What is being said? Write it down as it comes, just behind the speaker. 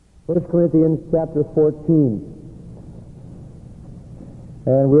1 Corinthians chapter 14.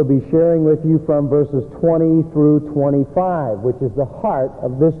 And we'll be sharing with you from verses 20 through 25, which is the heart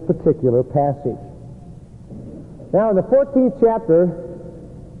of this particular passage. Now, in the 14th chapter,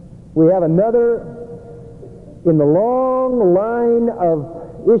 we have another in the long line of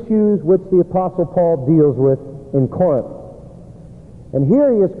issues which the Apostle Paul deals with in Corinth. And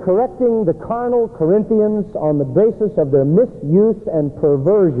here he is correcting the carnal Corinthians on the basis of their misuse and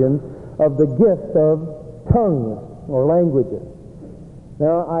perversion of the gift of tongues or languages.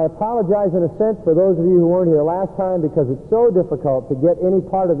 Now, I apologize in a sense for those of you who weren't here last time because it's so difficult to get any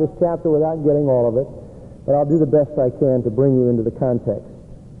part of this chapter without getting all of it, but I'll do the best I can to bring you into the context.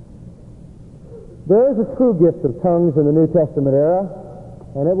 There is a true gift of tongues in the New Testament era,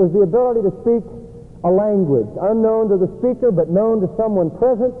 and it was the ability to speak a language, unknown to the speaker but known to someone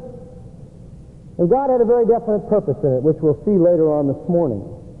present. And God had a very definite purpose in it, which we'll see later on this morning.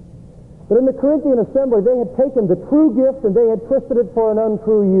 But in the Corinthian assembly, they had taken the true gift and they had twisted it for an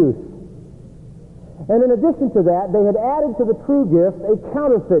untrue use. And in addition to that, they had added to the true gift a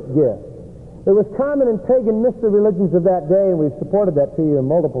counterfeit gift. It was common in pagan mystery religions of that day, and we've supported that to you on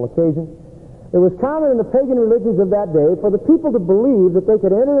multiple occasions. It was common in the pagan religions of that day for the people to believe that they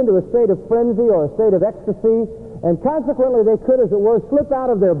could enter into a state of frenzy or a state of ecstasy, and consequently they could, as it were, slip out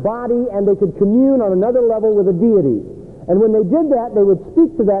of their body and they could commune on another level with a deity. And when they did that, they would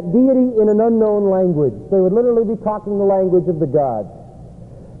speak to that deity in an unknown language. They would literally be talking the language of the gods.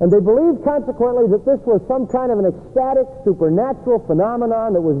 And they believed, consequently, that this was some kind of an ecstatic, supernatural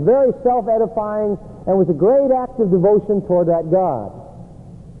phenomenon that was very self-edifying and was a great act of devotion toward that God.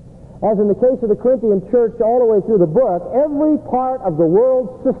 As in the case of the Corinthian church all the way through the book, every part of the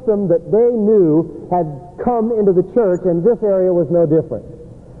world system that they knew had come into the church, and this area was no different.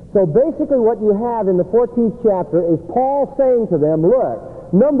 So basically what you have in the 14th chapter is Paul saying to them,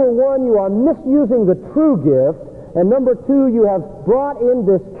 look, number one, you are misusing the true gift, and number two, you have brought in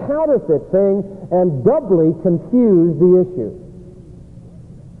this counterfeit thing and doubly confused the issue.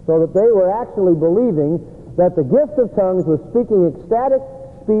 So that they were actually believing that the gift of tongues was speaking ecstatic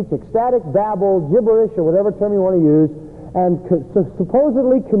speech, ecstatic babble, gibberish, or whatever term you want to use, and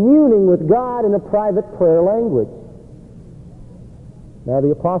supposedly communing with God in a private prayer language. Now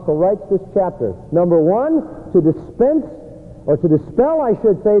the apostle writes this chapter, number one, to dispel, I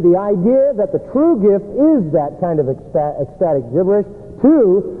should say, the idea that the true gift is that kind of ecstatic gibberish.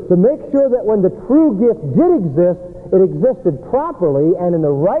 Two, to make sure that when the true gift did exist, it existed properly and in the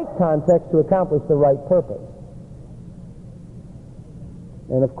right context to accomplish the right purpose.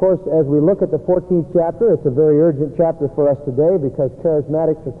 And of course, as we look at the 14th chapter, it's a very urgent chapter for us today because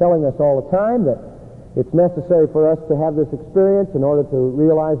charismatics are telling us all the time that it's necessary for us to have this experience in order to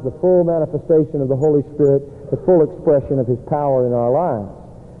realize the full manifestation of the Holy Spirit, the full expression of His power in our lives.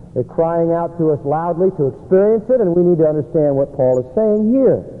 They're crying out to us loudly to experience it, and we need to understand what Paul is saying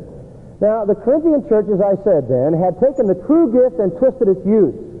here. Now, the Corinthian church, as I said then, had taken the true gift and twisted its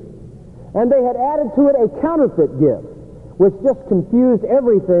use. And they had added to it a counterfeit gift, which just confused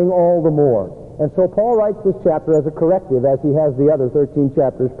everything all the more. And so Paul writes this chapter as a corrective, as he has the other 13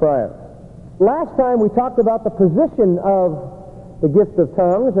 chapters prior. Last time we talked about the position of the gift of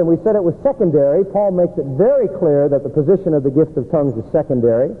tongues, and we said it was secondary. Paul makes it very clear that the position of the gift of tongues is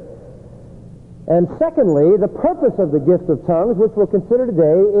secondary. And secondly, the purpose of the gift of tongues, which we'll consider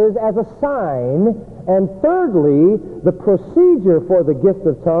today, is as a sign. And thirdly, the procedure for the gift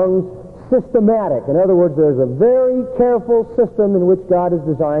of tongues, systematic. In other words, there's a very careful system in which God has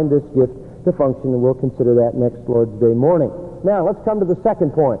designed this gift to function, and we'll consider that next Lord's Day morning. Now, let's come to the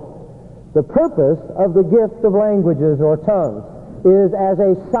second point. The purpose of the gift of languages or tongues is as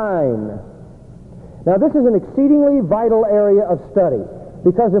a sign. Now, this is an exceedingly vital area of study,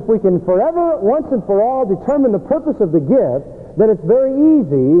 because if we can forever, once and for all, determine the purpose of the gift, then it's very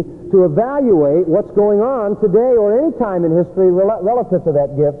easy to evaluate what's going on today or any time in history relative to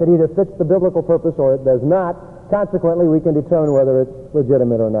that gift that either fits the biblical purpose or it does not. Consequently, we can determine whether it's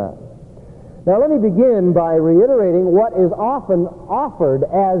legitimate or not. Now, let me begin by reiterating what is often offered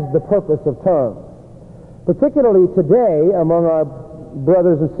as the purpose of tongues. Particularly today, among our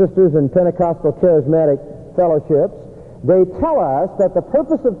brothers and sisters in Pentecostal charismatic fellowships, they tell us that the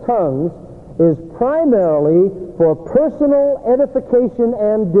purpose of tongues is primarily for personal edification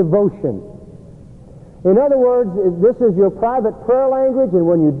and devotion. In other words, this is your private prayer language, and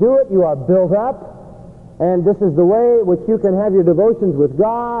when you do it, you are built up. And this is the way in which you can have your devotions with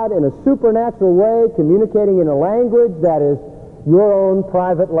God in a supernatural way, communicating in a language that is your own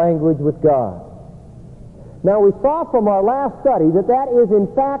private language with God. Now, we saw from our last study that that is in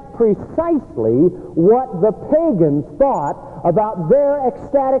fact precisely what the pagans thought about their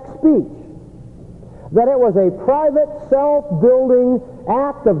ecstatic speech. That it was a private, self-building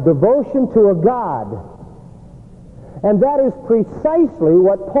act of devotion to a god. And that is precisely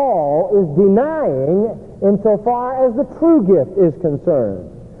what Paul is denying insofar as the true gift is concerned.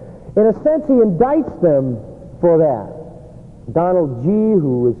 In a sense, he indicts them for that. Donald G.,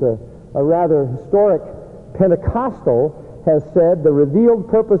 who is a rather historic Pentecostal, has said the revealed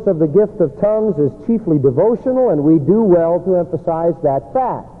purpose of the gift of tongues is chiefly devotional, and we do well to emphasize that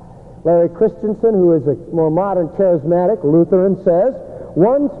fact. Larry Christensen, who is a more modern charismatic Lutheran, says,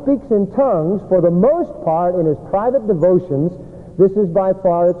 one speaks in tongues for the most part in his private devotions. This is by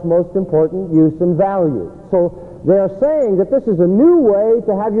far its most important use and value. So they are saying that this is a new way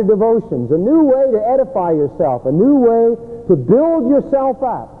to have your devotions, a new way to edify yourself, a new way to build yourself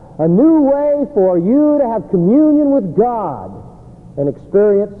up, a new way for you to have communion with God and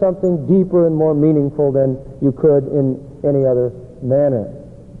experience something deeper and more meaningful than you could in any other manner.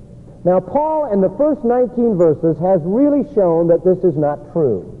 Now, Paul, in the first 19 verses, has really shown that this is not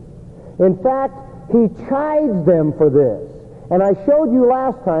true. In fact, he chides them for this. And I showed you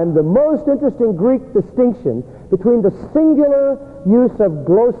last time the most interesting Greek distinction between the singular use of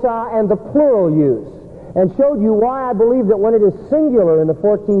glossa and the plural use, and showed you why I believe that when it is singular in the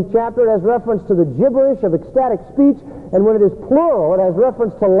 14th chapter, it has reference to the gibberish of ecstatic speech, and when it is plural, it has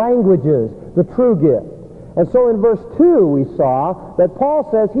reference to languages, the true gift. And so in verse 2 we saw that Paul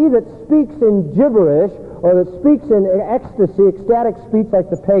says, he that speaks in gibberish, or that speaks in ecstasy, ecstatic speech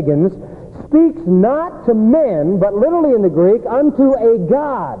like the pagans, speaks not to men, but literally in the Greek, unto a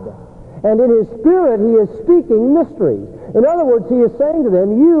god. And in his spirit he is speaking mysteries. In other words, he is saying to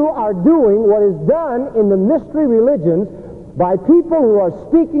them, you are doing what is done in the mystery religions by people who are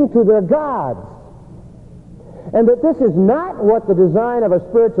speaking to their gods. And that this is not what the design of a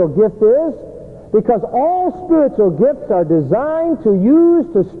spiritual gift is, because all spiritual gifts are designed to use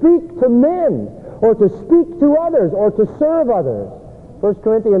to speak to men, or to speak to others, or to serve others. 1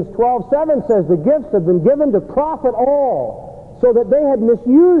 Corinthians 12:7 says the gifts have been given to profit all, so that they had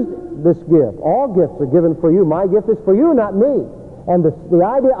misused this gift. All gifts are given for you. My gift is for you, not me. And the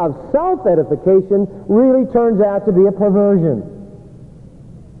idea of self-edification really turns out to be a perversion.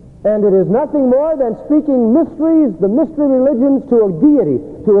 And it is nothing more than speaking mysteries, the mystery religions, to a deity,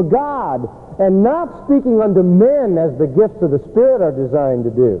 to a god, and not speaking unto men as the gifts of the Spirit are designed to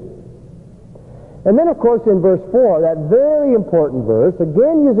do. And then, of course, in verse 4, that very important verse,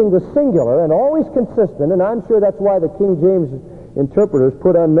 again using the singular and always consistent, and I'm sure that's why the King James interpreters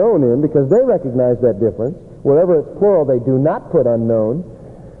put unknown in, because they recognize that difference. Wherever it's plural, they do not put unknown.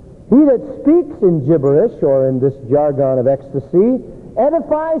 He that speaks in gibberish, or in this jargon of ecstasy,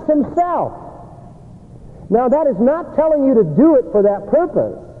 edifies himself. Now, that is not telling you to do it for that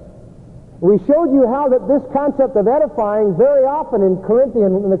purpose. We showed you how that this concept of edifying very often in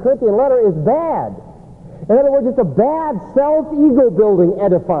the Corinthian letter is bad. In other words, it's a bad self-ego building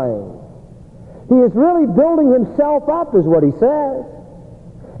edifying. He is really building himself up, is what he says.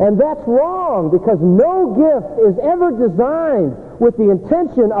 And that's wrong, because no gift is ever designed with the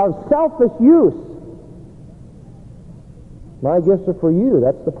intention of selfish use. My gifts are for you,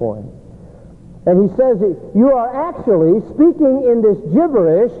 that's the point. And he says you are actually speaking in this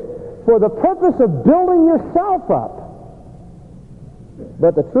gibberish for the purpose of building yourself up.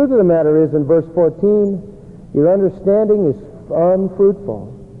 But the truth of the matter is, in verse 14, your understanding is unfruitful,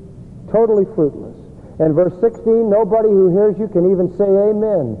 totally fruitless. And verse 16, nobody who hears you can even say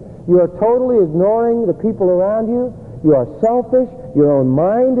amen. You are totally ignoring the people around you. You are selfish. Your own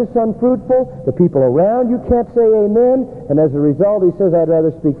mind is unfruitful. The people around you can't say amen. And as a result, he says, I'd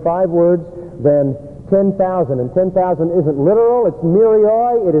rather speak 5 words than 10,000. And 10,000 isn't literal, it's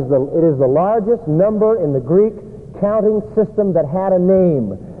myrioi. It is the largest number in the Greek counting system that had a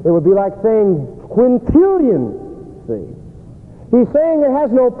name. It would be like saying quintillion. See? He's saying it has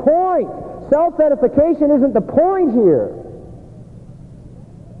no point. Self-edification isn't the point here.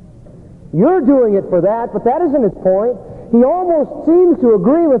 You're doing it for that, but that isn't its point. He almost seems to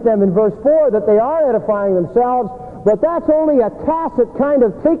agree with them in verse 4 that they are edifying themselves, but that's only a tacit kind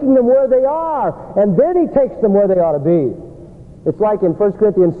of taking them where they are, and then he takes them where they ought to be. It's like in 1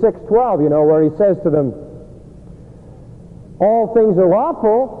 Corinthians 6:12, where he says to them, all things are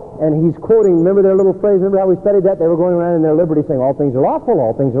lawful, and he's quoting, remember their little phrase, remember how we studied that? They were going around in their liberty saying, all things are lawful,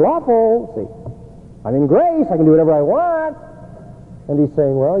 all things are lawful. See, I'm in grace, I can do whatever I want. And he's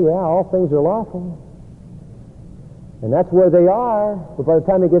saying, well, yeah, all things are lawful. And that's where they are. But by the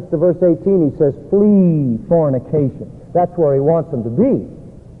time he gets to verse 18, he says, flee fornication. That's where he wants them to be.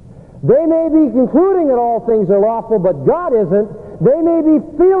 They may be concluding that all things are lawful, but God isn't. They may be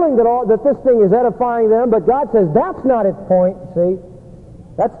feeling that this thing is edifying them, but God says that's not its point, see?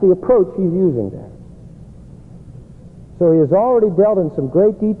 That's the approach he's using there. So he has already dealt in some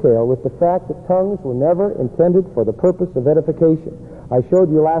great detail with the fact that tongues were never intended for the purpose of edification. I showed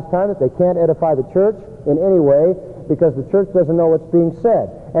you last time that they can't edify the church in any way because the church doesn't know what's being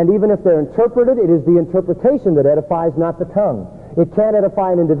said. And even if they're interpreted, it is the interpretation that edifies, not the tongue. It can't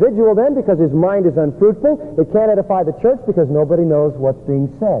edify an individual then because his mind is unfruitful. It can't edify the church because nobody knows what's being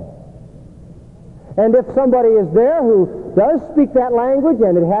said. And if somebody is there who does speak that language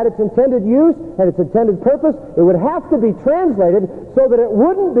and it had its intended use and its intended purpose, it would have to be translated so that it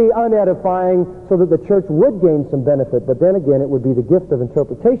wouldn't be unedifying, so that the church would gain some benefit. But then again, it would be the gift of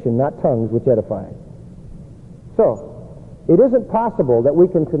interpretation, not tongues, which edify. So, it isn't possible that we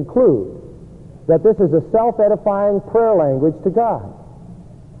can conclude that this is a self-edifying prayer language to God.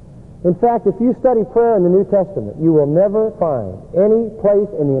 In fact, if you study prayer in the New Testament, you will never find any place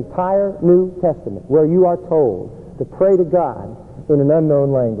in the entire New Testament where you are told to pray to God in an unknown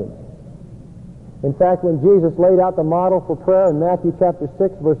language. In fact, when Jesus laid out the model for prayer in Matthew chapter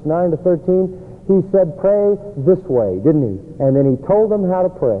 6, verse 9 to 13, he said, pray this way, didn't he? And then he told them how to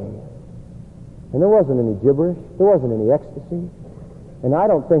pray. And there wasn't any gibberish. There wasn't any ecstasy. And I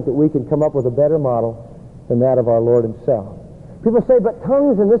don't think that we can come up with a better model than that of our Lord himself. People say, but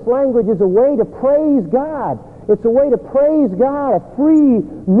tongues in this language is a way to praise God. It's a way to praise God, a free,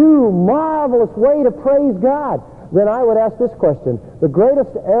 new, marvelous way to praise God. Then I would ask this question. The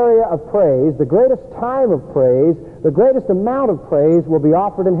greatest area of praise, the greatest time of praise, the greatest amount of praise will be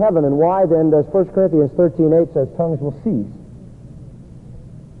offered in heaven. And why then does 1 Corinthians 13:8 says tongues will cease?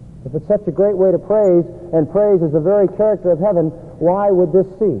 If it's such a great way to praise, and praise is the very character of heaven, why would this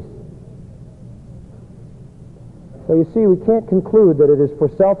cease? So you see, we can't conclude that it is for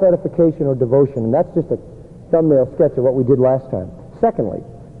self-edification or devotion, and that's just a thumbnail sketch of what we did last time. Secondly,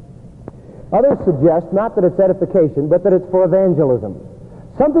 others suggest not that it's edification, but that it's for evangelism.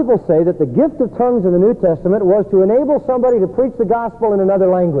 Some people say that the gift of tongues in the New Testament was to enable somebody to preach the gospel in another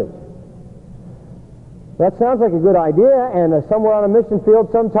language. That sounds like a good idea, and somewhere on a mission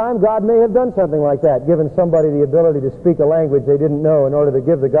field sometime, God may have done something like that, given somebody the ability to speak a language they didn't know in order to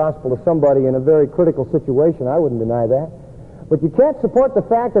give the gospel to somebody in a very critical situation. I wouldn't deny that. But you can't support the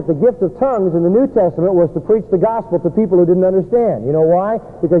fact that the gift of tongues in the New Testament was to preach the gospel to people who didn't understand. You know why?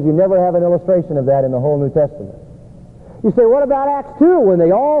 Because you never have an illustration of that in the whole New Testament. You say, what about Acts 2, when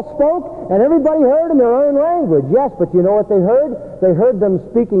they all spoke and everybody heard in their own language? Yes, but you know what they heard? They heard them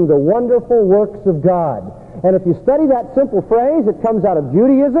speaking the wonderful works of God. And if you study that simple phrase, it comes out of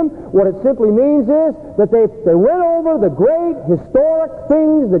Judaism. What it simply means is that they went over the great historic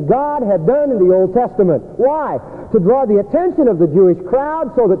things that God had done in the Old Testament. Why? To draw the attention of the Jewish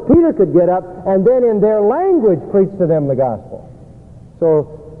crowd so that Peter could get up and then in their language preach to them the gospel.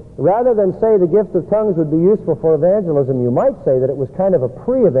 So, rather than say the gift of tongues would be useful for evangelism, you might say that it was kind of a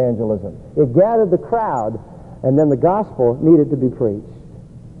pre-evangelism. It gathered the crowd, and then the gospel needed to be preached.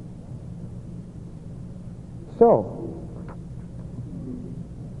 So,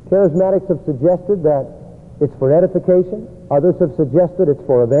 charismatics have suggested that it's for edification. Others have suggested it's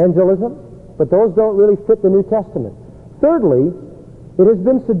for evangelism, but those don't really fit the New Testament. Thirdly, it has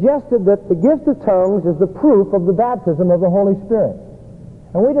been suggested that the gift of tongues is the proof of the baptism of the Holy Spirit.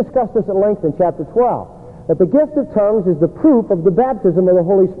 And we discussed this at length in chapter 12, that the gift of tongues is the proof of the baptism of the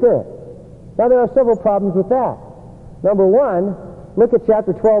Holy Spirit. Now, there are several problems with that. Number one, look at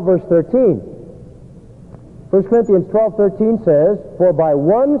chapter 12, verse 13. 1 Corinthians 12:13 says, for by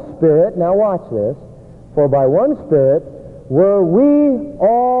one Spirit, now watch this, for by one Spirit were we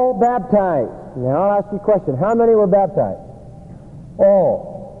all baptized. Now, I'll ask you a question. How many were baptized?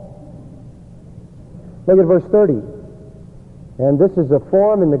 All. Look at verse 30. And this is a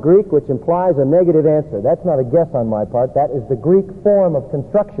form in the Greek which implies a negative answer. That's not a guess on my part. That is the Greek form of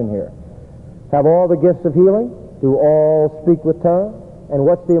construction here. Have all the gifts of healing? Do all speak with tongues? And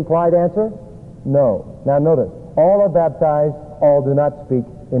what's the implied answer? No. Now notice, all are baptized, all do not speak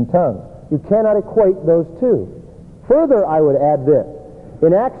in tongues. You cannot equate those two. Further, I would add this.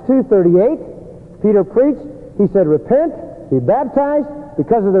 In Acts 2:38, Peter preached, he said, repent, be baptized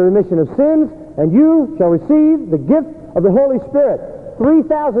because of the remission of sins, and you shall receive the gift of the Holy Spirit.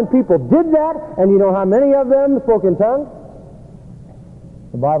 3,000 people did that, and you know how many of them spoke in tongues?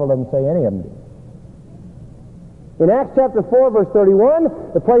 The Bible doesn't say any of them did. In Acts chapter 4, verse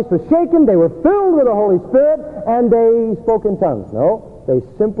 31, the place was shaken, they were filled with the Holy Spirit, and they spoke in tongues. No, they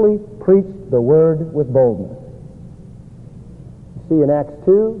simply preached the Word with boldness. You see, in Acts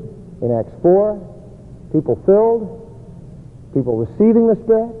 2, in Acts 4, people filled, people receiving the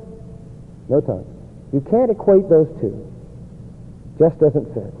Spirit, No tongues. You can't equate those two. Just doesn't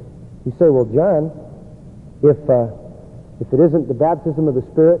fit. You say, well, John, if it isn't the baptism of the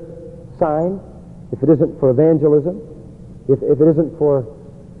Spirit sign, if it isn't for evangelism, if it isn't for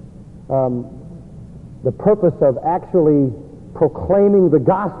the purpose of actually proclaiming the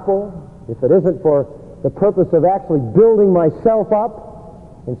gospel, if it isn't for the purpose of actually building myself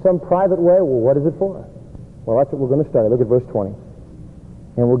up in some private way, well, what is it for? Well, that's what we're going to study. Look at verse 20,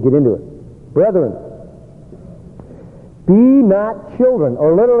 and we'll get into it. Brethren, be not children,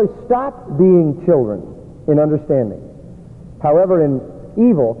 or literally stop being children in understanding. However, in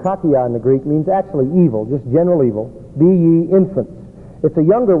evil, kakia in the Greek means actually evil, just general evil. Be ye infants. It's a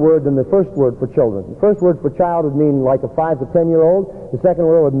younger word than the first word for children. The first word for child would mean like a 5 to 10-year-old. The second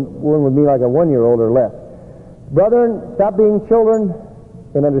word would mean like a 1-year-old or less. Brethren, stop being children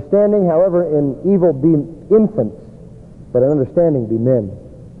in understanding. However, in evil, be infants, but in understanding, be men.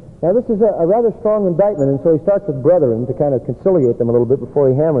 Now, this is a rather strong indictment, and so he starts with brethren to kind of conciliate them a little bit before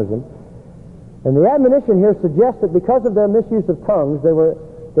he hammers them. And the admonition here suggests that because of their misuse of tongues, they were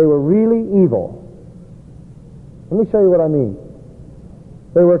really evil. Let me show you what I mean.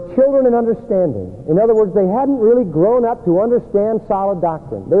 They were children in understanding. In other words, they hadn't really grown up to understand solid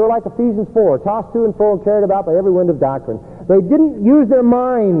doctrine. They were like Ephesians 4, tossed to and fro and carried about by every wind of doctrine. They didn't use their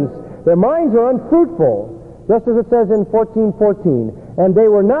minds. Their minds are unfruitful, just as it says in 14:14. And they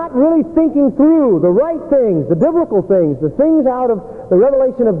were not really thinking through the right things, the biblical things, the things out of the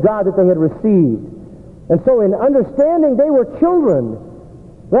revelation of God that they had received. And so in understanding, they were children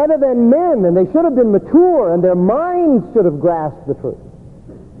rather than men, and they should have been mature, and their minds should have grasped the truth.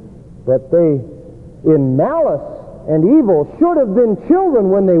 But they, in malice and evil, should have been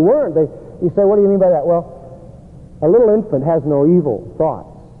children when they weren't. You say, what do you mean by that? Well, a little infant has no evil thoughts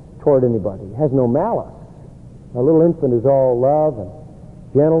toward anybody, has no malice. A little infant is all love and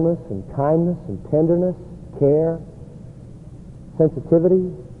gentleness and kindness and tenderness, care,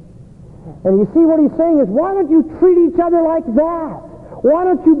 sensitivity. And you see what he's saying is, why don't you treat each other like that? Why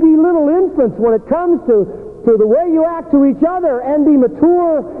don't you be little infants when it comes to the way you act to each other, and be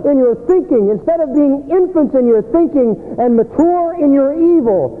mature in your thinking instead of being infants in your thinking and mature in your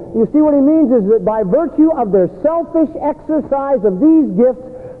evil? You see what he means is that by virtue of their selfish exercise of these gifts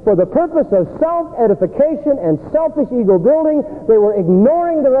for the purpose of self-edification and selfish ego-building, they were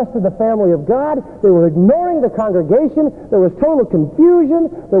ignoring the rest of the family of God. They were ignoring the congregation. There was total confusion.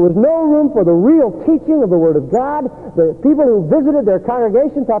 There was no room for the real teaching of the Word of God. The people who visited their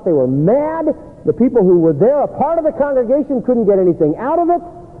congregation thought they were mad. The people who were there, a part of the congregation, couldn't get anything out of it.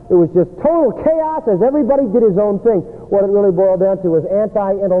 It was just total chaos as everybody did his own thing. What it really boiled down to was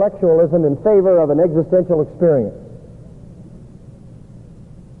anti-intellectualism in favor of an existential experience.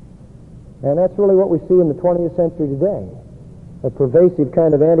 And that's really what we see in the 20th century today. A pervasive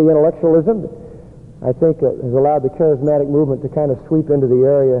kind of anti-intellectualism, I think, has allowed the charismatic movement to kind of sweep into the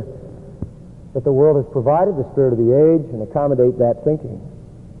area that the world has provided, the spirit of the age, and accommodate that thinking.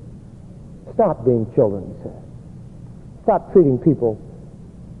 Stop being children, he says. Stop treating people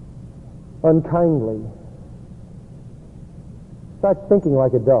unkindly. Start thinking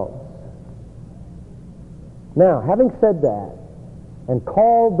like adults. Now, having said that, and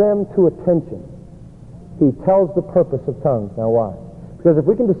called them to attention, he tells the purpose of tongues. Now why? Because if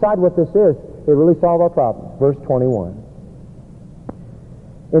we can decide what this is, it really solves our problems. Verse 21.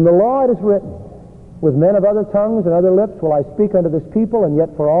 In the law it is written, with men of other tongues and other lips will I speak unto this people, and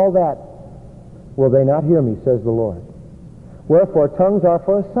yet for all that will they not hear me, says the Lord. Wherefore tongues are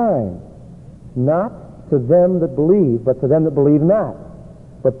for a sign, not to them that believe, but to them that believe not.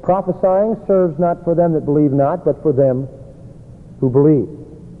 But prophesying serves not for them that believe not, but for them who believe.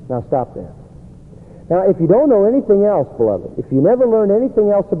 Now stop there. Now if you don't know anything else, beloved, if you never learned anything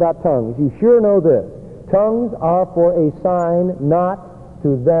else about tongues, you sure know this. Tongues are for a sign, not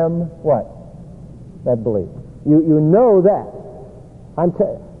to them, what? That believe. You know that.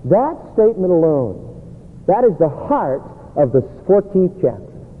 That statement alone, that is the heart of the 14th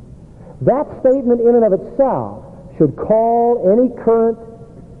chapter. That statement in and of itself should call any current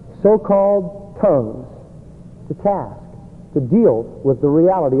so-called tongues to task, to deal with the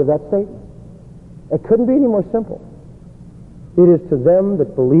reality of that statement. It couldn't be any more simple. It is to them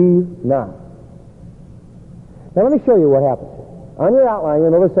that believe not. Now let me show you what happens here. On your outline,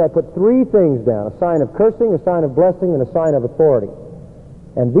 you'll notice I put 3 things down: a sign of cursing, a sign of blessing, and a sign of authority.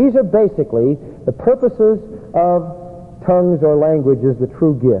 And these are basically the purposes of tongues or language as the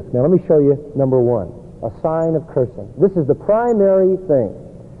true gift. Now let me show you number 1, a sign of cursing. This is the primary thing.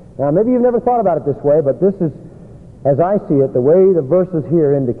 Now maybe you've never thought about it this way, but this is, as I see it, the way the verses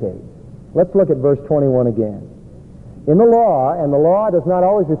here indicate. Let's look at verse 21 again. In the law, and the law does not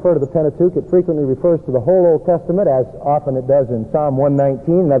always refer to the Pentateuch, it frequently refers to the whole Old Testament, as often it does in Psalm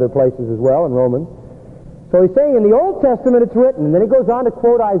 119 and other places as well, in Romans. So he's saying in the Old Testament it's written, and then he goes on to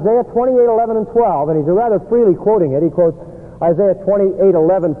quote Isaiah 28:11 and 12, and he's rather freely quoting it. He quotes Isaiah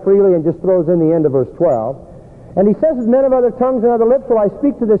 28:11 freely and just throws in the end of verse 12. And he says, men of other tongues and other lips will I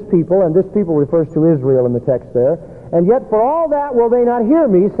speak to this people, and this people refers to Israel in the text there, and yet for all that will they not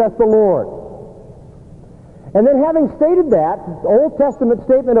hear me, saith the Lord. And then having stated that Old Testament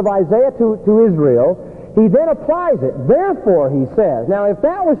statement of Isaiah to Israel, he then applies it. Therefore, he says, now if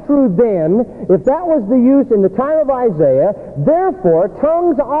that was true then, if that was the use in the time of Isaiah, therefore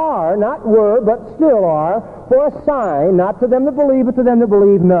tongues are, not were, but still are, for a sign, not to them that believe, but to them that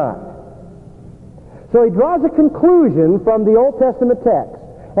believe not. So he draws a conclusion from the Old Testament text.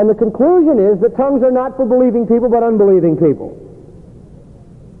 And the conclusion is that tongues are not for believing people, but unbelieving people.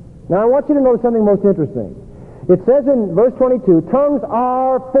 Now I want you to notice something most interesting. It says in verse 22, tongues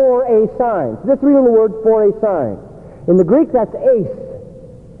are for a sign. So just read the word for a sign. In the Greek, that's ace.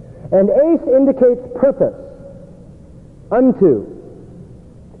 And ace indicates purpose. Unto.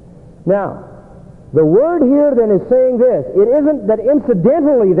 Now, the word here then is saying this. It isn't that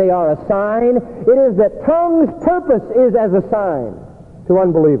incidentally they are a sign. It is that tongues' purpose is as a sign to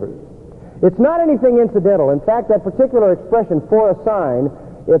unbelievers. It's not anything incidental. In fact, that particular expression, for a sign,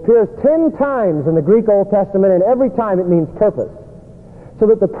 it appears 10 times in the Greek Old Testament, and every time it means purpose. So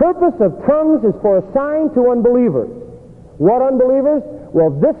that the purpose of tongues is for a sign to unbelievers. What unbelievers?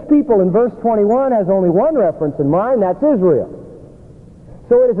 Well, this people in verse 21 has only one reference in mind, that's Israel.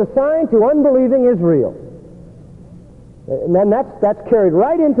 So it is a sign to unbelieving Israel. And then that's carried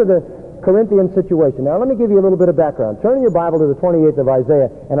right into the Corinthian situation. Now let me give you a little bit of background. Turn in your Bible to the 28th of Isaiah,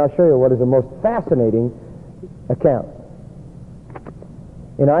 and I'll show you what is a most fascinating account.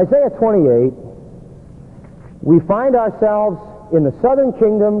 In Isaiah 28, we find ourselves in the southern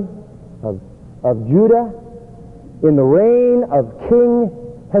kingdom of Judah in the reign of King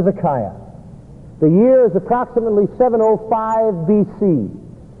Hezekiah. The year is approximately 705 B.C.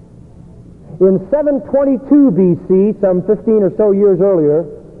 In 722 B.C., some 15 or so years earlier,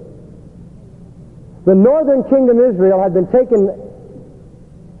 the northern kingdom Israel had been taken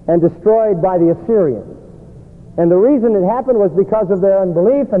and destroyed by the Assyrians. And the reason it happened was because of their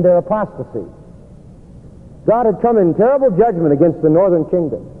unbelief and their apostasy. God had come in terrible judgment against the northern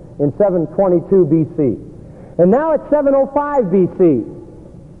kingdom in 722 B.C. And now it's 705 B.C.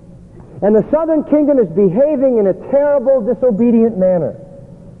 And the southern kingdom is behaving in a terrible, disobedient manner.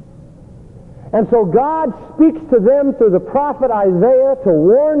 And so God speaks to them through the prophet Isaiah to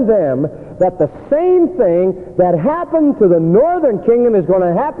warn them that the same thing that happened to the northern kingdom is going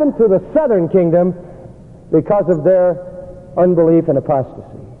to happen to the southern kingdom because of their unbelief and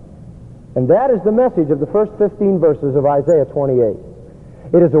apostasy. And that is the message of the first 15 verses of Isaiah 28.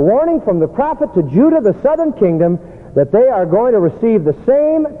 It is a warning from the prophet to Judah, the southern kingdom, that they are going to receive the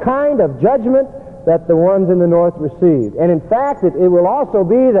same kind of judgment that the ones in the north received. And in fact, it will also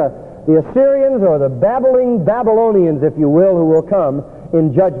be the Assyrians or the babbling Babylonians, if you will, who will come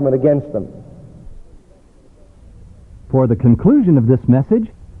in judgment against them. For the conclusion of this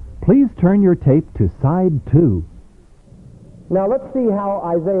message, please turn your tape to side 2. Now let's see how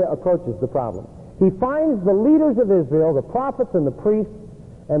Isaiah approaches the problem. He finds the leaders of Israel, the prophets and the priests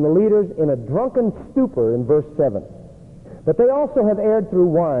and the leaders, in a drunken stupor in verse 7. But they also have erred through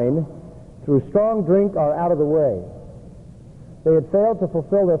wine, through strong drink are out of the way. They had failed to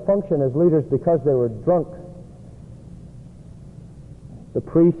fulfill their function as leaders because they were drunk. The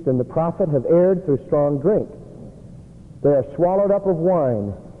priest and the prophet have erred through strong drink. They are swallowed up of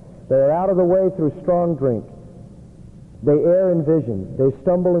wine. They are out of the way through strong drink. They err in vision. They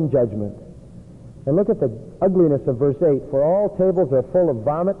stumble in judgment. And look at the ugliness of verse 8. For all tables are full of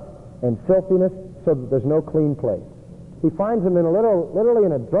vomit and filthiness, so that there's no clean place. He finds them literally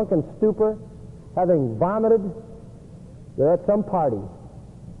in a drunken stupor, having vomited. They're at some party.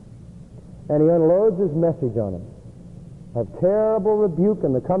 And he unloads his message on them of terrible rebuke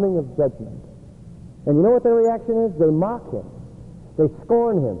and the coming of judgment. And you know what their reaction is? They mock him. They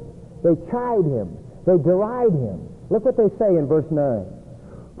scorn him. They chide him. They deride him. Look what they say in verse 9.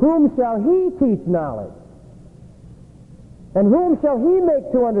 Whom shall he teach knowledge? And whom shall he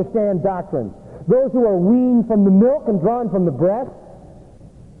make to understand doctrine? Those who are weaned from the milk and drawn from the breast?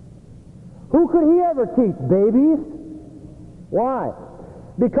 Who could he ever teach? Babies? Why?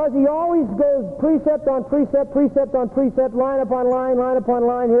 Because he always goes precept on precept, precept on precept, line upon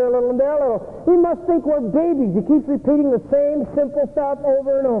line here a little and there a little. He must think we're babies. He keeps repeating the same simple stuff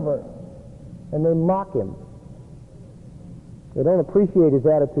over and over. And they mock him. They don't appreciate his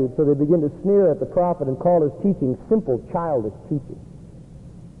attitude, so they begin to sneer at the prophet and call his teaching simple, childish teaching.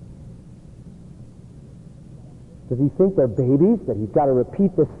 Does he think they're babies, that he's got to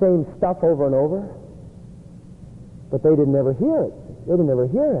repeat the same stuff over and over? But they didn't ever hear it. They didn't ever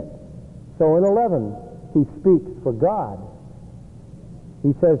hear it. So in 11, he speaks for God.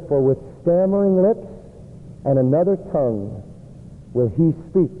 He says, "For with stammering lips and another tongue will he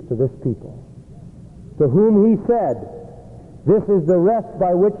speak to this people, to whom he said, this is the rest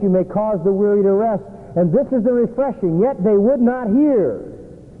by which you may cause the weary to rest, and this is the refreshing, yet they would not hear."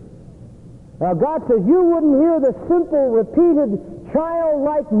 Now God says, you wouldn't hear the simple, repeated,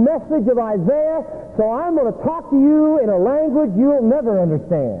 childlike message of Isaiah, so I'm going to talk to you in a language you'll never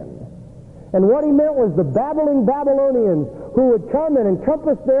understand. And what he meant was the babbling Babylonians who would come and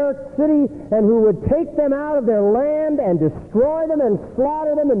encompass their city and who would take them out of their land and destroy them and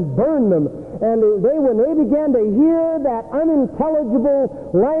slaughter them and burn them. And when they began to hear that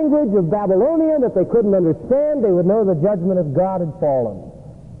unintelligible language of Babylonian that they couldn't understand, they would know the judgment of God had fallen.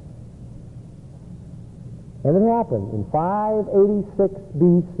 And it happened in 586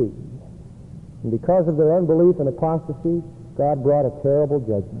 B.C. And because of their unbelief and apostasy, God brought a terrible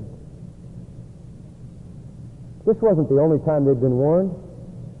judgment. This wasn't the only time they'd been warned.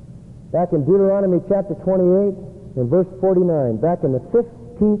 Back in Deuteronomy chapter 28, in verse 49, back in the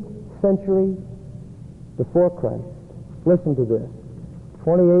 15th century before Christ, listen to this,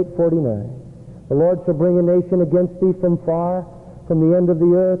 28:49. "The Lord shall bring a nation against thee from far, from the end of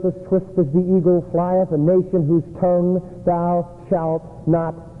the earth, as swift as the eagle flieth, a nation whose tongue thou shalt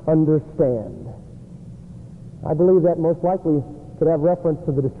not understand." I believe that most likely could have reference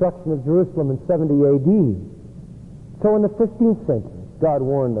to the destruction of Jerusalem in 70 A.D. So in the 15th century, God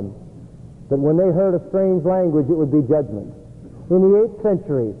warned them that when they heard a strange language, it would be judgment. In the 8th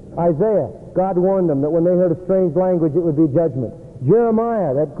century, Isaiah, God warned them that when they heard a strange language, it would be judgment.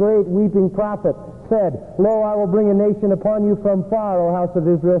 Jeremiah, that great weeping prophet, said, "Lo, I will bring a nation upon you from far, O house of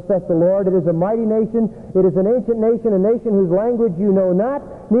Israel, saith the Lord. It is a mighty nation, it is an ancient nation, a nation whose language you know not,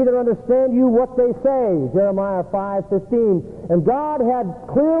 neither understand you what they say." Jeremiah 5:15. And God had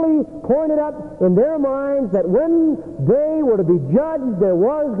clearly pointed up in their minds that when they were to be judged, there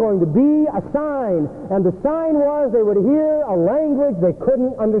was going to be a sign. And the sign was they would hear a language they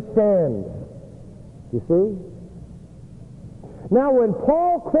couldn't understand. You see? Now, when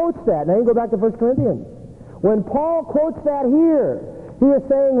Paul quotes that, now you go back to 1 Corinthians. When Paul quotes that here, he is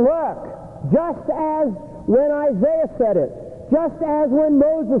saying, look, just as when Isaiah said it, just as when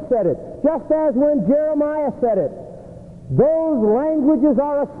Moses said it, just as when Jeremiah said it, those languages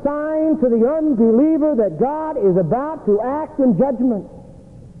are a sign to the unbeliever that God is about to act in judgment.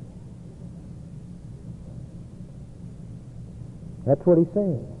 That's what he's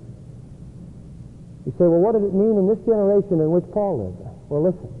saying. You say, well, what does it mean in this generation in which Paul lived? Well,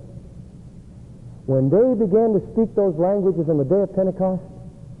 listen. When they began to speak those languages on the day of Pentecost,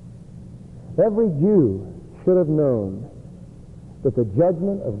 every Jew should have known that the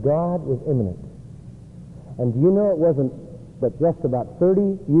judgment of God was imminent. And do you know it wasn't but just about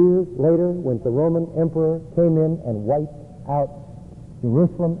 30 years later when the Roman emperor came in and wiped out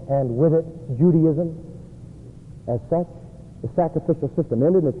Jerusalem and with it Judaism as such? The sacrificial system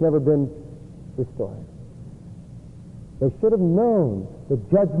ended and it's never been restored. They should have known the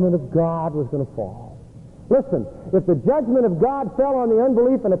judgment of God was going to fall. Listen, if the judgment of God fell on the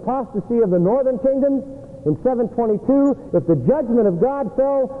unbelief and apostasy of the northern kingdom in 722, if the judgment of God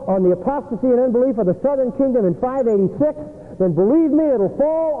fell on the apostasy and unbelief of the southern kingdom in 586, then believe me, it'll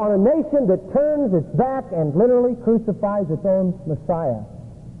fall on a nation that turns its back and literally crucifies its own Messiah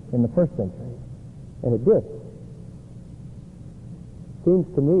in the first century. And it did. Seems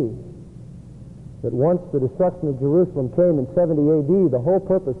to me that once the destruction of Jerusalem came in 70 A.D., the whole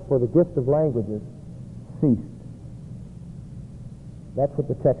purpose for the gift of languages ceased. That's what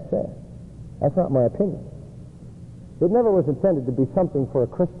the text says. That's not my opinion. It never was intended to be something for a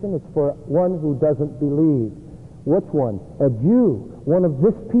Christian. It's for one who doesn't believe. Which one? A Jew, one of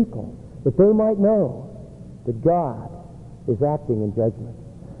this people, that they might know that God is acting in judgment.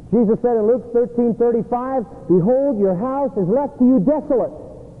 Jesus said in Luke 13:35, "Behold, your house is left to you desolate."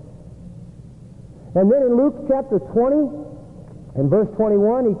 And then in Luke chapter 20 and verse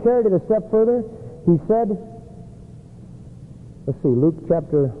 21, he carried it a step further. He said, let's see, Luke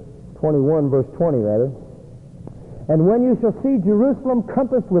chapter 21, verse 20 rather. "And when you shall see Jerusalem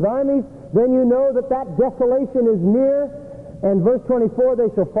compassed with armies, then you know that that desolation is near." And verse 24, "They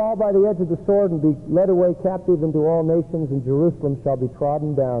shall fall by the edge of the sword and be led away captive into all nations, and Jerusalem shall be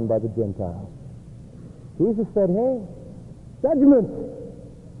trodden down by the Gentiles." Jesus said, hey, judgment,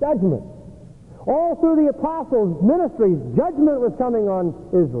 judgment. All through the apostles' ministries, judgment was coming on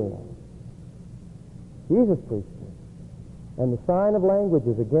Israel. Jesus preached it. And the sign of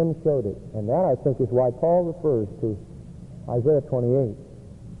languages again showed it. And that, I think, is why Paul refers to Isaiah 28.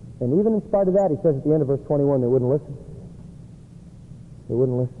 And even in spite of that, he says at the end of verse 21, they wouldn't listen. They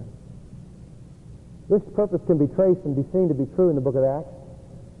wouldn't listen. This purpose can be traced and be seen to be true in the book of Acts.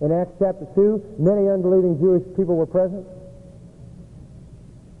 In Acts chapter 2, many unbelieving Jewish people were present.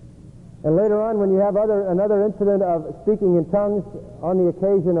 And later on, when you have another incident of speaking in tongues on the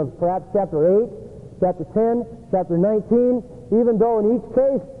occasion of perhaps chapter 8, chapter 10, chapter 19, even though in each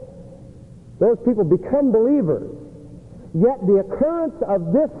case those people become believers, yet the occurrence of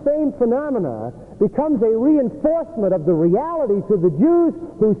this same phenomena becomes a reinforcement of the reality to the Jews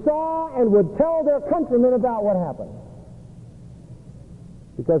who saw and would tell their countrymen about what happened.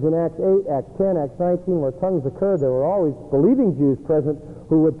 Because in Acts 8, Acts 10, Acts 19, where tongues occurred, there were always believing Jews present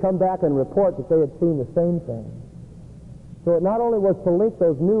who would come back and report that they had seen the same thing. So it not only was to link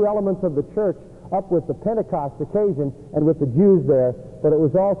those new elements of the church up with the Pentecost occasion and with the Jews there, but it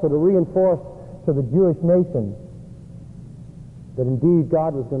was also to reinforce to the Jewish nation that indeed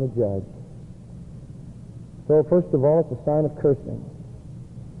God was going to judge. So first of all, it's a sign of cursing.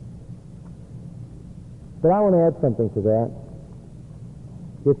 But I want to add something to that.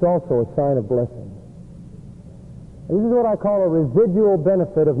 It's also a sign of blessing. And this is what I call a residual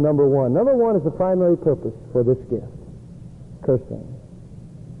benefit of number one. Number one is the primary purpose for this gift, cursing.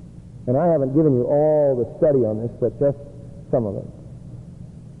 And I haven't given you all the study on this, but just some of it.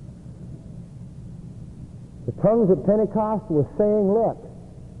 The tongues at Pentecost were saying, look,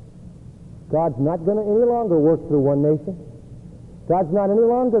 God's not going to any longer work through one nation. God's not any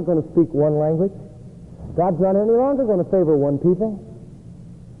longer going to speak one language. God's not any longer going to favor one people.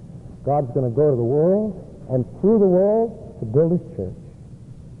 God's going to go to the world and through the world to build his church.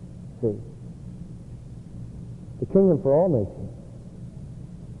 See? The kingdom for all nations.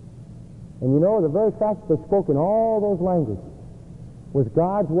 And you know, the very fact that they spoke in all those languages was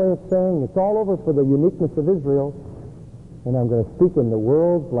God's way of saying, it's all over for the uniqueness of Israel, and I'm going to speak in the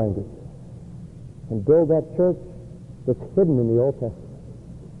world's language and build that church that's hidden in the Old Testament.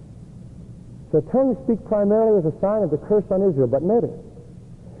 So tongues speak primarily as a sign of the curse on Israel. But notice,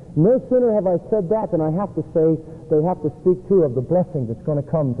 no sooner have I said that than I have to say they have to speak too of the blessing that's going to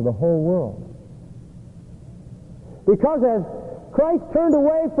come to the whole world. Because as Christ turned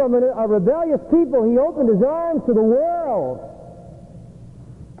away from a rebellious people, he opened his arms to the world.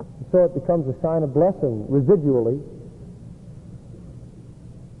 So it becomes a sign of blessing, residually.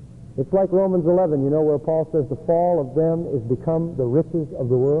 It's like Romans 11, you know, where Paul says the fall of them is become the riches of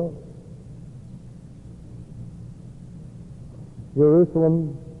the world.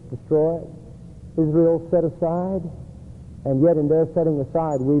 Jerusalem destroyed, Israel set aside, and yet in their setting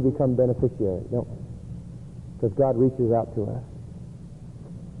aside we become beneficiaries, don't we? Because God reaches out to us.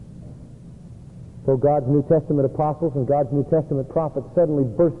 So God's New Testament apostles and God's New Testament prophets suddenly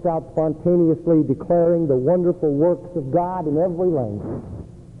burst out spontaneously declaring the wonderful works of God in every language.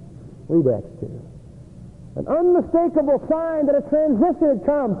 Read Acts 2. An unmistakable sign that a transition had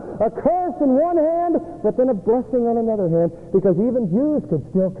come. A curse in one hand, but then a blessing on another hand. Because even Jews could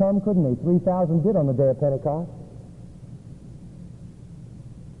still come, couldn't they? 3,000 did on the day of Pentecost.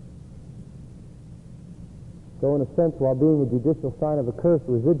 So in a sense, while being a judicial sign of a curse,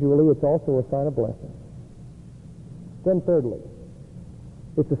 residually it's also a sign of blessing. Then thirdly,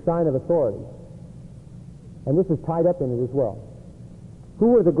 it's a sign of authority. And this is tied up in it as well.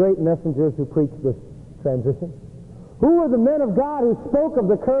 Who were the great messengers who preached this transition? Who were the men of God who spoke of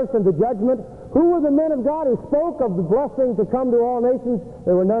the curse and the judgment? Who were the men of God who spoke of the blessing to come to all nations?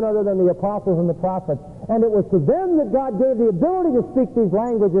 They were none other than the apostles and the prophets. And it was to them that God gave the ability to speak these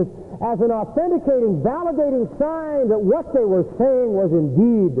languages as an authenticating, validating sign that what they were saying was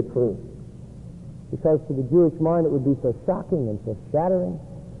indeed the truth. Because to the Jewish mind it would be so shocking and so shattering,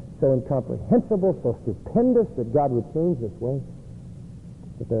 so incomprehensible, so stupendous that God would change this way.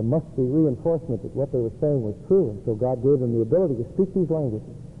 But there must be reinforcement that what they were saying was true, and so God gave them the ability to speak these languages.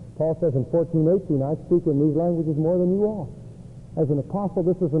 Paul says in 14:18, I speak in these languages more than you all. As an apostle,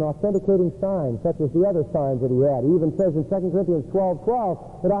 this is an authenticating sign, such as the other signs that he had. He even says in 2 Corinthians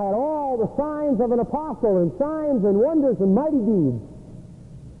 12:12 that I had all the signs of an apostle, and signs and wonders and mighty deeds.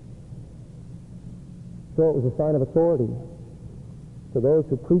 So it was a sign of authority to those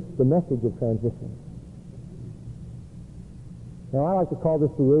who preached the message of transition. Now, I like to call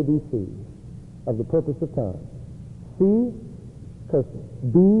this the ABC of the purpose of tongues. C, cursing.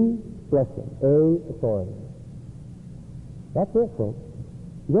 B, blessing. A, authority. That's it, folks.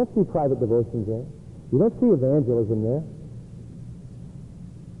 You don't see private devotions there. You don't see evangelism there.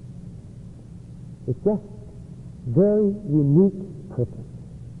 It's just very unique purpose.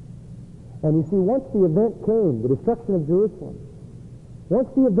 And you see, once the event came, the destruction of Jerusalem, once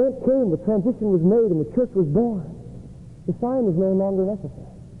the event came, the transition was made and the church was born, the sign is no longer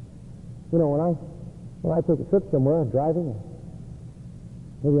necessary. You know, when I take a trip somewhere, driving,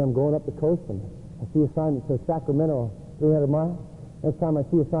 maybe I'm going up the coast and I see a sign that says Sacramento 300 miles. Next time I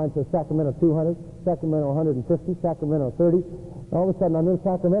see a sign that says Sacramento 200, Sacramento 150, Sacramento 30, and all of a sudden I'm in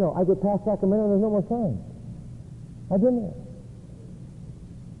Sacramento. I get past Sacramento and there's no more signs. I've been there.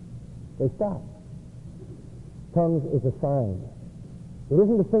 They stop. Tongues is a sign. It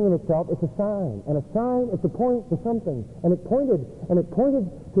isn't a thing in itself, it's a sign. And a sign is to point to something. And it pointed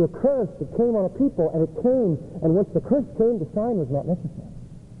to a curse that came on a people, and it came, and once the curse came, the sign was not necessary.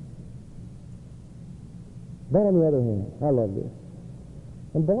 But on the other hand, I love this.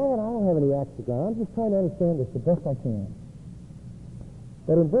 And beloved, I don't have any axe to grind. I'm just trying to understand this the best I can.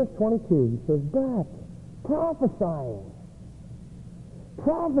 But in verse 22, he says, but prophesying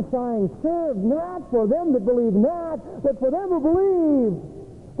served not for them that believe not, but for them who believe.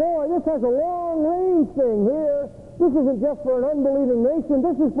 Boy, this has a long-range thing here. This isn't just for an unbelieving nation.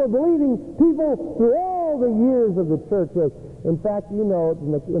 This is for believing people through all the years of the church age. In fact, you know,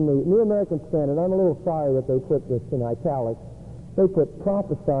 in the New American Standard, I'm a little sorry that they put this in italics. They put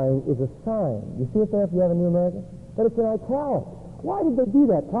prophesying is a sign. You see it there if you have a New American? But it's in italics. Why did they do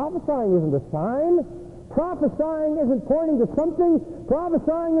that? Prophesying isn't a sign. Prophesying isn't pointing to something.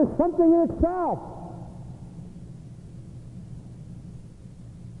 Prophesying is something in itself.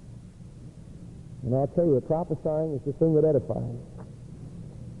 And I'll tell you, prophesying is the thing that edifies.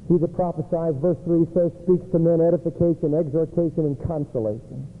 He that prophesies, verse 3 says, speaks to men edification, exhortation, and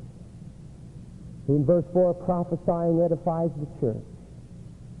consolation. In verse 4, prophesying edifies the church.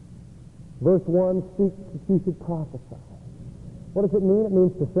 Verse 1 speaks that you should prophesy. What does it mean? It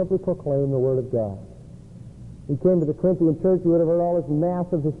means to simply proclaim the Word of God. He came to the Corinthian church, you would have heard all this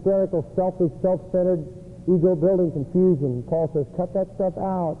massive, hysterical, selfish, self-centered, ego-building confusion. Paul says, cut that stuff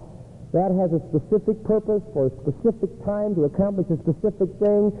out. That has a specific purpose for a specific time to accomplish a specific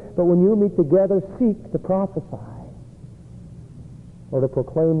thing, but when you meet together, seek to prophesy or to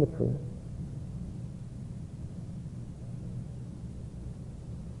proclaim the truth.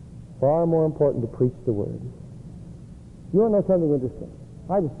 Far more important to preach the Word. You want to know something interesting?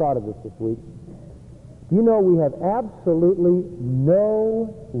 I just thought of this week. You know, we have absolutely no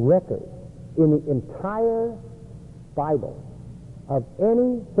record in the entire Bible of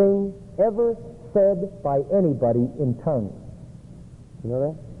anything ever said by anybody in tongues. You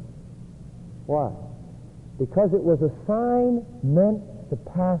know that? Why? Because it was a sign meant to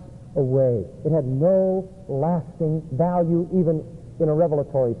pass away. It had no lasting value even in a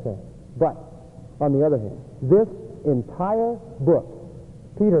revelatory sense. But, on the other hand, this entire book,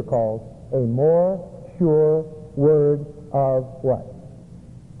 Peter calls a more sure word of what?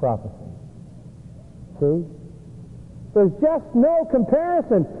 Prophecy. See? There's just no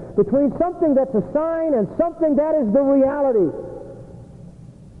comparison between something that's a sign and something that is the reality.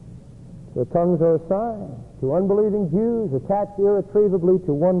 The tongues are a sign to unbelieving Jews attached irretrievably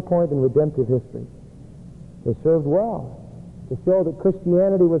to one point in redemptive history. They served well to show that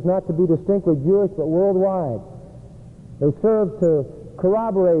Christianity was not to be distinctly Jewish but worldwide. They served to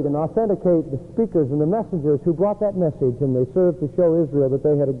corroborate and authenticate the speakers and the messengers who brought that message, and they served to show Israel that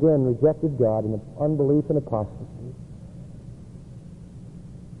they had again rejected God in unbelief and apostasy.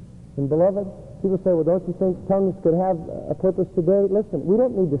 And beloved, people say, well, don't you think tongues could have a purpose today? Listen, we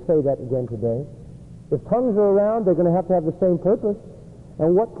don't need to say that again today. If tongues are around, they're going to have the same purpose.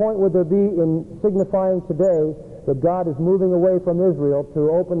 And what point would there be in signifying today that God is moving away from Israel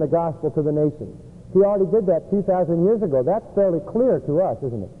to open the gospel to the nations? He already did that 2,000 years ago. That's fairly clear to us,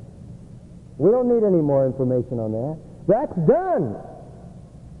 isn't it? We don't need any more information on that. That's done.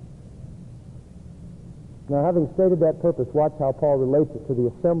 Now, having stated that purpose, watch how Paul relates it to the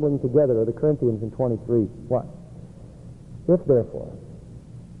assembling together of the Corinthians in 23. What? If therefore.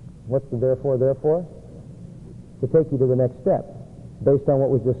 What's the therefore? To take you to the next step, based on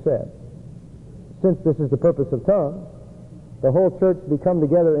what was just said. Since this is the purpose of tongues, the whole church be come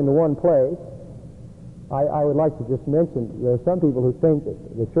together into one place. I would like to just mention, there are some people who think that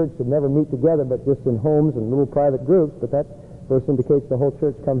the church should never meet together but just in homes and little private groups, but that verse indicates the whole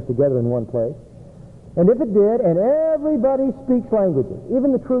church comes together in one place. And if it did, and everybody speaks languages,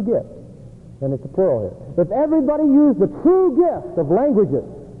 even the true gift, and it's a plural here, if everybody used the true gift of languages,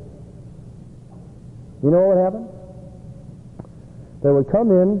 you know what would happen? There would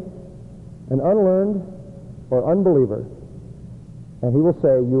come in an unlearned or unbeliever, and he will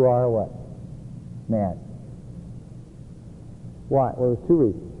say, you are what? Mad. Why? Well, there's two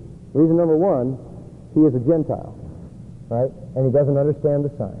reasons. Reason number one, he is a Gentile, right? And he doesn't understand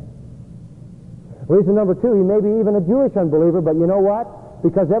the sign. Reason number two, he may be even a Jewish unbeliever, but you know what?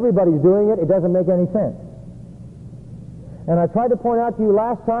 Because everybody's doing it, it doesn't make any sense. And I tried to point out to you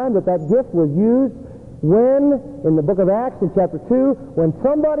last time that gift was used when, in the book of Acts in chapter 2, when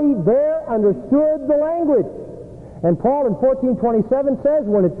somebody there understood the language. And Paul in 14:27 says,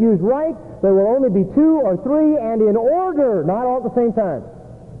 when it's used right, there will only be two or three, and in order, not all at the same time.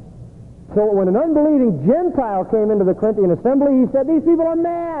 So when an unbelieving Gentile came into the Corinthian assembly, he said, these people are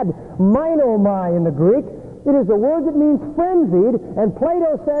mad. Mainomai in the Greek. It is the word that means frenzied, and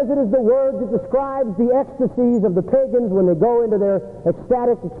Plato says it is the word that describes the ecstasies of the pagans when they go into their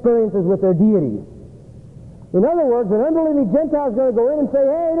ecstatic experiences with their deities. In other words, an unbelieving Gentile is going to go in and say,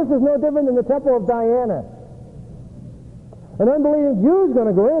 hey, this is no different than the temple of Diana. An unbelieving Jew is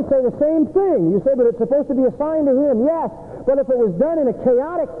going to go in and say the same thing. You say, but it's supposed to be a sign to him. Yes, but if it was done in a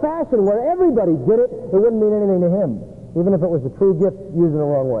chaotic fashion where everybody did it, it wouldn't mean anything to him, even if it was a true gift used in the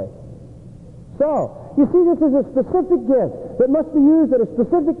wrong way. So, you see, this is a specific gift that must be used at a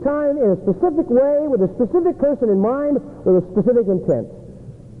specific time, in a specific way, with a specific person in mind, with a specific intent.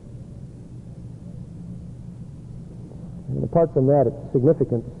 And apart from that, its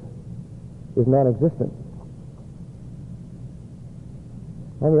significance is non-existent.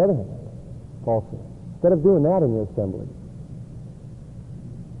 On the other hand, Paul says, instead of doing that in your assembly,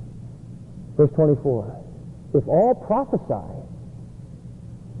 verse 24, if all prophesy,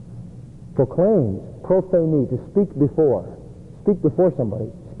 proclaims, prophany, to speak before somebody,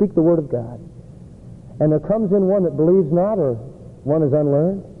 speak the word of God, and there comes in one that believes not, or one is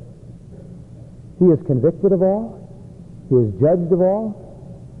unlearned, he is convicted of all, he is judged of all,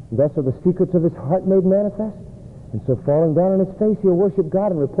 and thus are the secrets of his heart made manifest. And so falling down on his face, he'll worship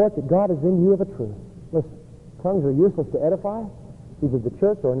God and report that God is in you of a truth. Listen, tongues are useless to edify, either the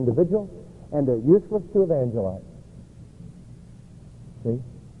church or an individual, and they're useless to evangelize. See?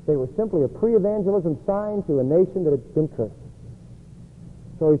 They were simply a pre-evangelism sign to a nation that had been cursed.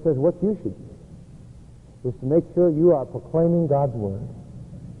 So he says, what you should do is to make sure you are proclaiming God's word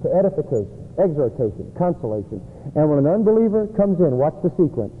to edification, exhortation, consolation. And when an unbeliever comes in, watch the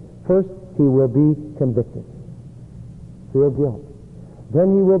sequence. First, he will be convicted. Feel guilt.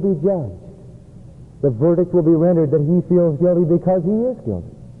 Then he will be judged. The verdict will be rendered that he feels guilty because he is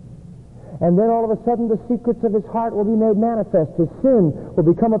guilty. And then all of a sudden the secrets of his heart will be made manifest. His sin will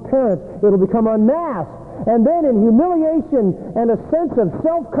become apparent. It will become unmasked. And then in humiliation and a sense of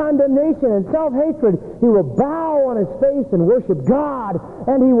self-condemnation and self-hatred, he will bow on his face and worship God.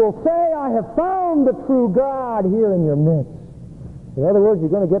 And he will say, I have found the true God here in your midst. In other words,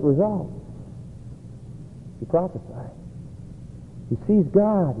 you're going to get results. You prophesy. He sees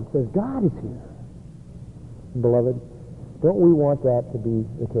God. He says, God is here. Beloved, don't we want that to be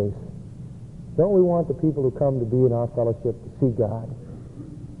the case? Don't we want the people who come to be in our fellowship to see God?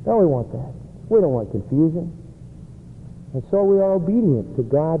 Don't we want that? We don't want confusion. And so we are obedient to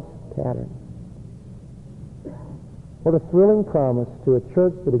God's pattern. What a thrilling promise to a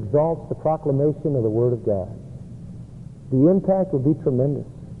church that exalts the proclamation of the Word of God. The impact will be tremendous.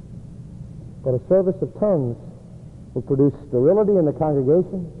 But a service of tongues will produce sterility in the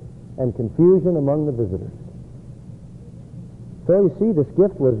congregation and confusion among the visitors. So you see, this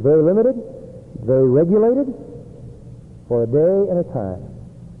gift was very limited, very regulated, for a day and a time,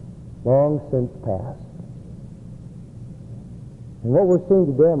 long since past. And what we're seeing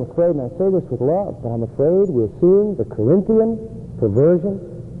today, I'm afraid, and I say this with love, but I'm afraid we're seeing the Corinthian perversion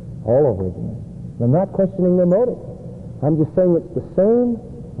all over again. I'm not questioning their motive. I'm just saying it's the same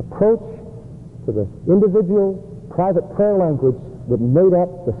approach to the individual private prayer language that made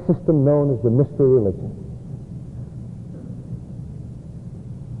up the system known as the mystery religion.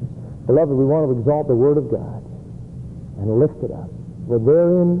 Beloved, we want to exalt the Word of God and lift it up, for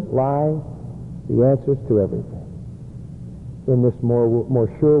therein lie the answers to everything, in this more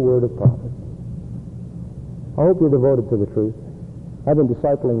sure word of prophecy. I hope you're devoted to the truth. I've been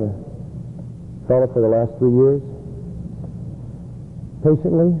discipling a fellow for the last 3 years,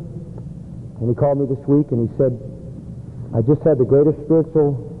 patiently, and he called me this week and he said, I just had the greatest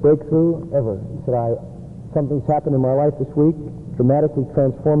spiritual breakthrough ever. He said, something's happened in my life this week, dramatically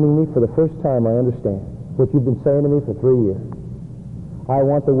transforming me. For the first time, I understand what you've been saying to me for 3 years. I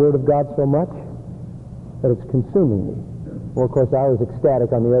want the Word of God so much that it's consuming me. Well, of course, I was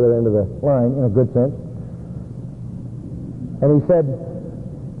ecstatic on the other end of the line, in a good sense. And he said,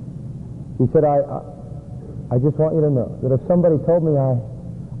 I just want you to know that if somebody told me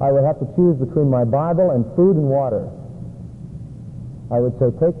I would have to choose between my Bible and food and water, I would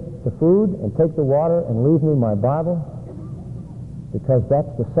say, take the food and take the water and leave me my Bible. because that's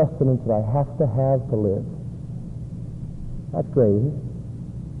the sustenance that I have to live. That's great, isn't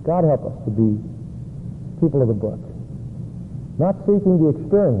it? God help us to be people of the book. Not seeking the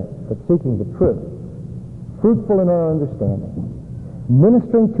experience, but seeking the truth. Fruitful in our understanding.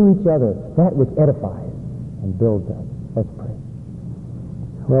 Ministering to each other that which edifies and builds up. Let's pray.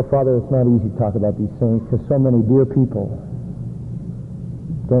 Well, Father, it's not easy to talk about these things because so many dear people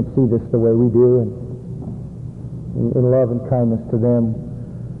don't see this the way we do, and in love and kindness to them,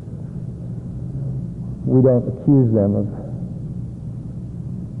 we don't accuse them of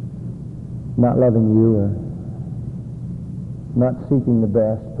not loving you or not seeking the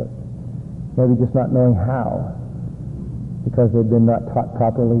best, but maybe just not knowing how because they've been not taught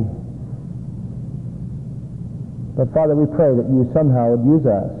properly. But Father, we pray that you somehow would use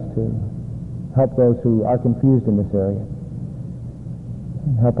us to help those who are confused in this area.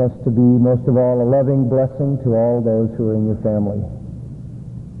 And help us to be, most of all, a loving blessing to all those who are in your family.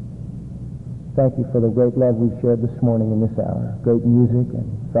 Thank you for the great love we've shared this morning in this hour. Great music and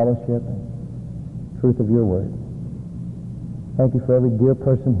fellowship and truth of your word. Thank you for every dear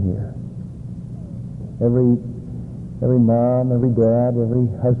person here. Every mom, every dad, every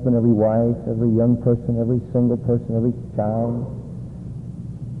husband, every wife, every young person, every single person, every child.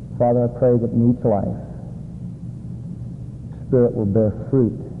 Father, I pray that in each life, Spirit will bear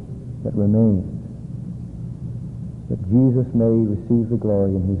fruit that remains, that Jesus may receive the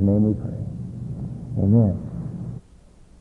glory, in whose name we pray. Amen.